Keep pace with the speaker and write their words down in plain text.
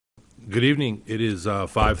Good evening. It is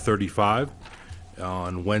 5:35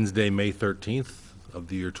 on Wednesday, May 13th of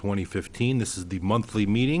the year 2015. This is the monthly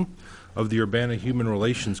meeting of the Urbana Human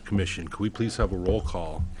Relations Commission. Could we please have a roll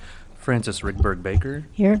call? Francis Rigberg Baker.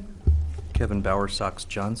 Here. Kevin Bowersox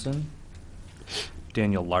Johnson.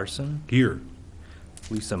 Daniel Larson. Here.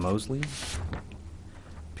 Lisa Mosley.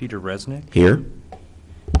 Peter Resnick. Here.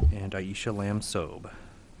 And Aisha Lamb Sobe.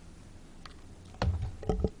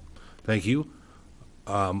 Thank you.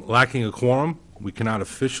 Lacking a quorum, we cannot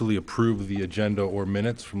officially approve the agenda or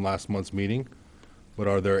minutes from last month's meeting, but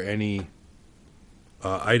are there any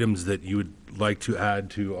items that you would like to add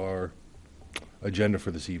to our agenda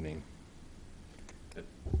for this evening?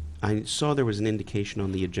 I saw there was an indication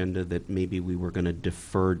on the agenda that maybe we were going to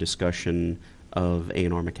defer discussion of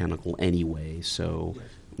A&R Mechanical anyway, so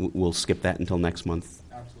we'll skip that until next month.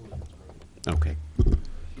 Absolutely. Okay.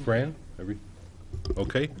 Fran?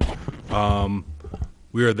 Okay.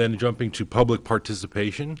 We are then jumping to public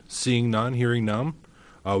participation. Seeing none, hearing none.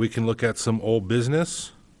 We can look at some old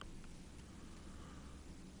business.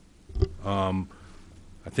 I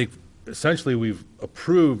think essentially we've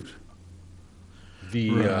approved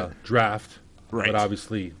the draft, Right. but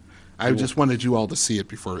obviously I just wanted you all to see it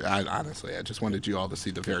before, honestly, I just wanted you all to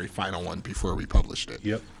see the very final one before we published it.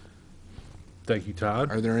 Yep. Thank you,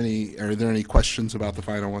 Todd. Are there any questions about the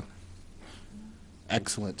final one?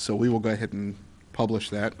 Excellent. So we will go ahead and publish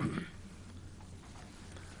that.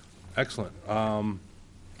 Excellent. And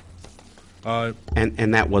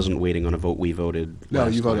that wasn't waiting on a vote. We voted No,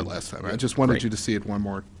 last you voted time. last time. I just wanted Great. you to see it one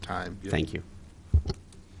more time. Thank you.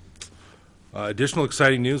 Additional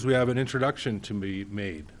exciting news, we have an introduction to be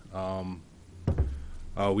made.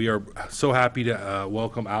 We are so happy to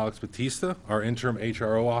welcome Alex Batista, our interim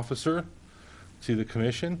HRO officer, to the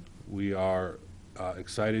commission. We are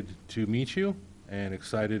excited to meet you and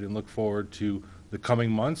excited and look forward to the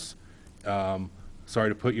coming months. Sorry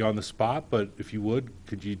to put you on the spot, but if you would,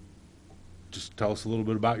 could you just tell us a little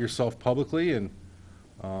bit about yourself publicly and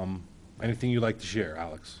anything you'd like to share,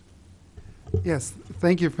 Alex? Yes,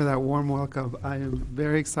 thank you for that warm welcome. I am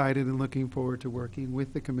very excited and looking forward to working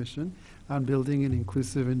with the Commission on building an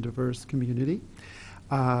inclusive and diverse community.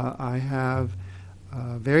 I have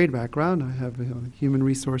a varied background. I have human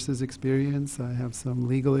resources experience. I have some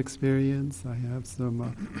legal experience. I have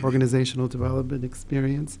some organizational development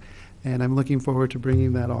experience. And I'm looking forward to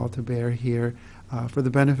bringing that all to bear here for the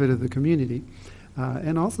benefit of the community.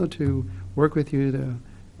 And also to work with you to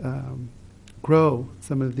grow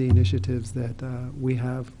some of the initiatives that we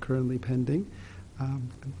have currently pending.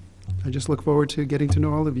 I just look forward to getting to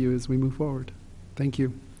know all of you as we move forward. Thank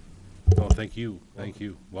you. Oh, thank you. Thank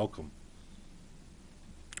you. Welcome.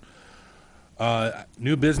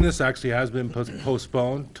 New business actually has been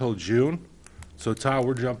postponed till June. So, Todd,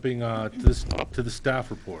 we're jumping to the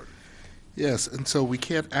staff report. Yes, and so we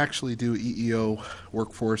can't actually do EEO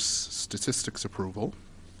workforce statistics approval,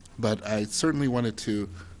 but I certainly wanted to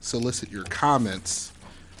solicit your comments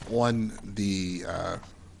on the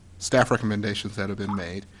staff recommendations that have been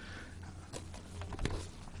made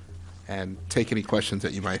and take any questions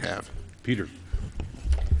that you might have. Peter.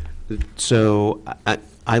 So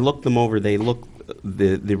I looked them over. They look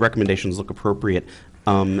the recommendations look appropriate.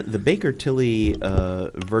 The Baker Tilly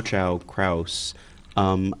Virchow Kraus.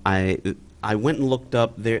 I went and looked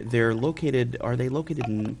up. They're located. Are they located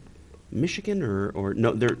in Michigan or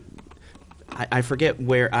no? They're. I forget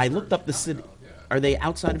where. I looked up the city. Are they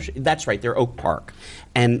outside of? That's right. They're Oak Park,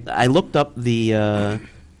 and I looked up the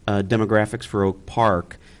demographics for Oak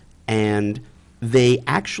Park, and they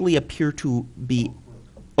actually appear to be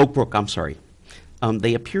Oak Brook. I'm sorry.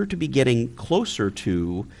 They appear to be getting closer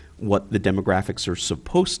to what the demographics are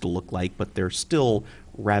supposed to look like, but they're still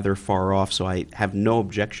rather far off. So I have no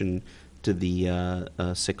objection to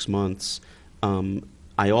the 6 months.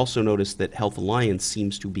 I also noticed that Health Alliance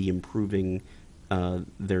seems to be improving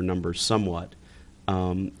their numbers somewhat.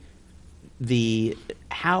 How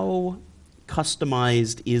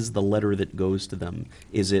customized is the letter that goes to them?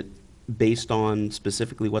 Is it based on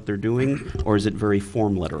specifically what they're doing, or is it very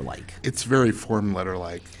form letter-like? It's very form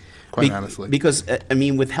letter-like, quite honestly. Because, I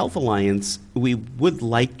mean, with Health Alliance, we would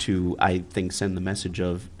like to, I think, send the message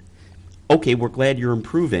of, okay, we're glad you're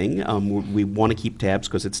improving. We want to keep tabs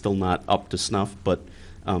because it's still not up to snuff, but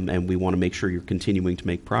and we want to make sure you're continuing to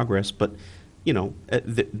make progress. But, you know,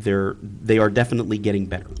 they are definitely getting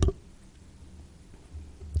better.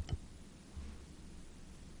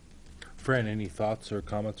 Fran, any thoughts or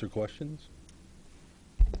comments or questions?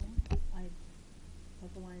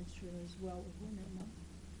 Health Alliance deals well with women, no?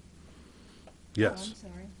 Yes. Oh, I'm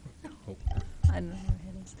sorry. Oh. I don't know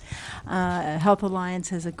where it is. Health Alliance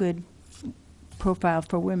has a good profile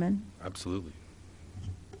for women, Absolutely.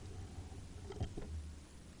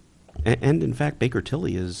 And in fact, Baker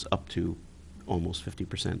Tilly is up to almost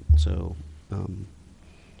 50%. So,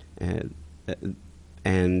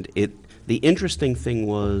 and the interesting thing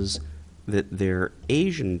was that their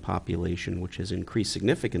Asian population, which has increased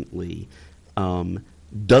significantly,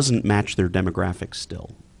 doesn't match their demographics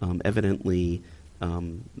still. Evidently,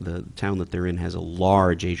 the town that they're in has a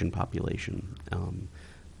large Asian population.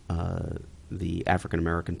 The African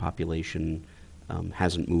American population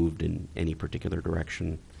hasn't moved in any particular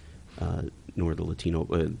direction, nor the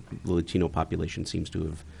Latino population seems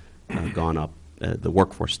to have gone up. The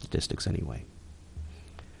workforce statistics, anyway.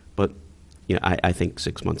 But I think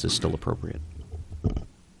 6 months is still appropriate.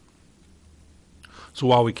 So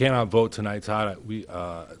while we cannot vote tonight, Todd,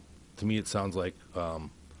 to me it sounds like for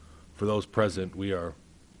those present, we are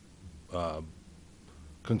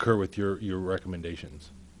concur with your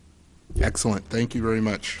recommendations. Excellent. Thank you very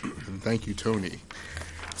much. And thank you, Tony.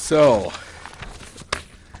 So,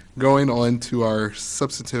 going on to our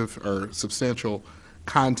substantial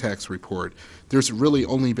context report, there's really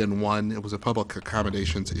only been one. It was a public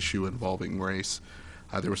accommodations issue involving race.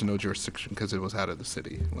 There was no jurisdiction because it was out of the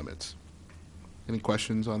city limits. Any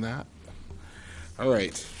questions on that? All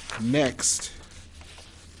right. Next,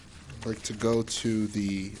 I'd like to go to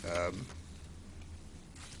the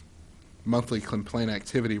monthly complaint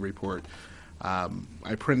activity report.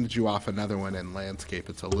 I printed you off another one in landscape.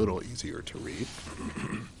 It's a little easier to read.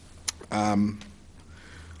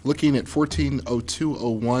 Looking at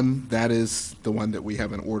 140201, that is the one that we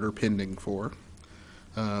have an order pending for.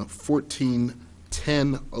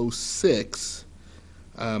 141006,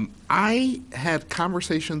 I had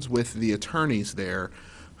conversations with the attorneys there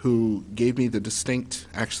who gave me the distinct,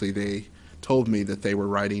 actually they told me that they were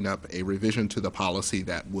writing up a revision to the policy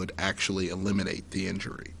that would actually eliminate the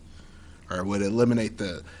injury, or would eliminate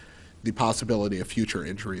the possibility of future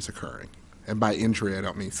injuries occurring. And by injury, I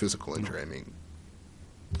don't mean physical injury, I mean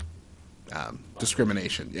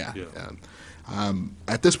discrimination, yeah.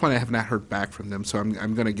 At this point, I have not heard back from them, so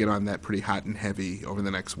I'm going to get on that pretty hot and heavy over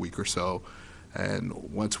the next week or so. And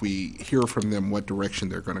once we hear from them what direction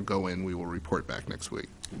they're going to go in, we will report back next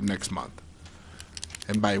month.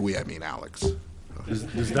 And by we, I mean Alex.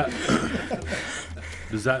 Does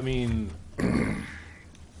that mean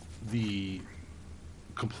the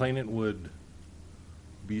complainant would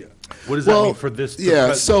be, what does that mean for this?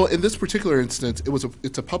 Yeah, so in this particular instance,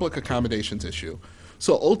 it's a public accommodations issue.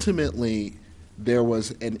 So ultimately, there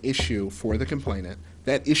was an issue for the complainant.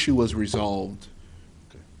 That issue was resolved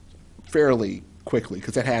fairly quickly,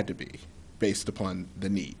 because it had to be, based upon the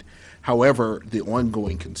need. However, the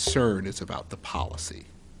ongoing concern is about the policy,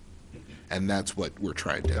 and that's what we're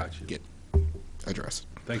trying to get addressed.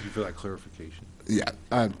 Thank you for that clarification. Yeah,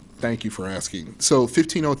 thank you for asking. So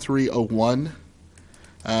 150301,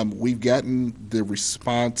 we've gotten the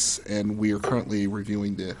response, and we are currently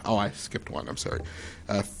reviewing I skipped one, I'm sorry.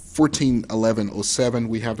 141107,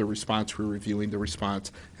 we have the response, we're reviewing the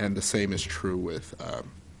response, and the same is true with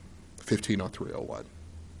 150301.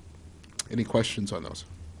 Any questions on those?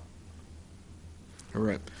 All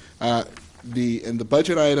right. In the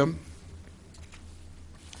budget item,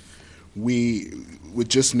 we would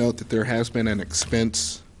just note that there has been an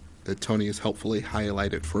expense that Tony has helpfully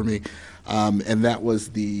highlighted for me, and that was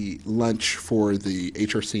the lunch for the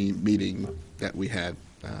HRC meeting that we had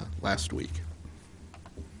last week.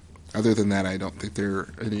 Other than that, I don't think there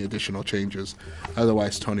are any additional changes.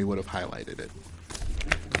 Otherwise, Tony would have highlighted it.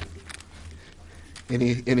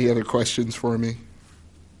 Any other questions for me?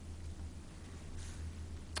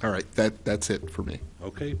 All right, that's it for me.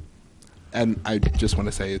 Okay. And I just want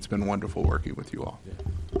to say it's been wonderful working with you all.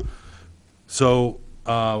 So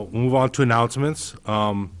we'll move on to announcements.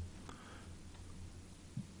 While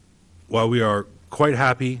we are quite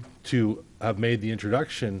happy to have made the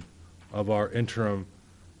introduction of our interim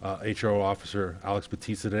HRO officer, Alex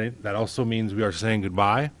Batista, today, that also means we are saying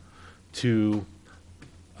goodbye to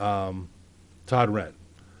Todd Rent.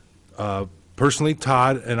 Personally,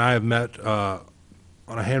 Todd and I have met on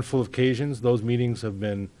a handful of occasions. Those meetings have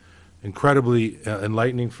been incredibly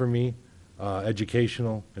enlightening for me,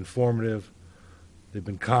 educational, informative. They've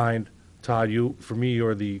been kind. Todd, for me,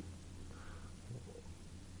 you're the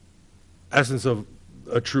essence of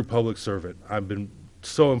a true public servant. I've been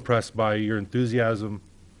so impressed by your enthusiasm,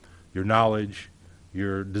 your knowledge,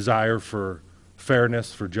 your desire for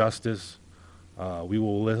fairness, for justice. We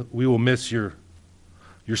will miss your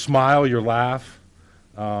smile, your laugh,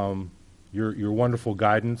 your wonderful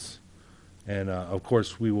guidance, and of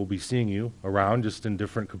course we will be seeing you around, just in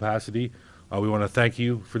different capacity. We want to thank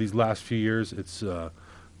you for these last few years. It's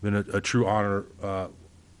been a true honor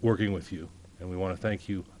working with you, and we want to thank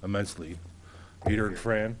you immensely. Peter and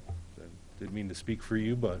Fran, I didn't mean to speak for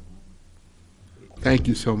you, but Thank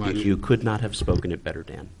you so much. You could not have spoken it better,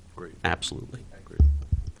 Dan. great. Absolutely.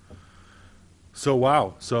 So,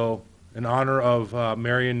 wow, so in honor of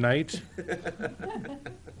Marion Knight,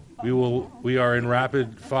 we are in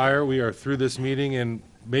rapid fire. We are through this meeting, and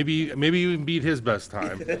maybe even beat his best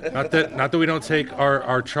time. Not that we don't take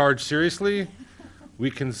our charge seriously. We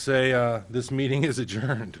can say this meeting is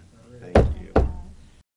adjourned.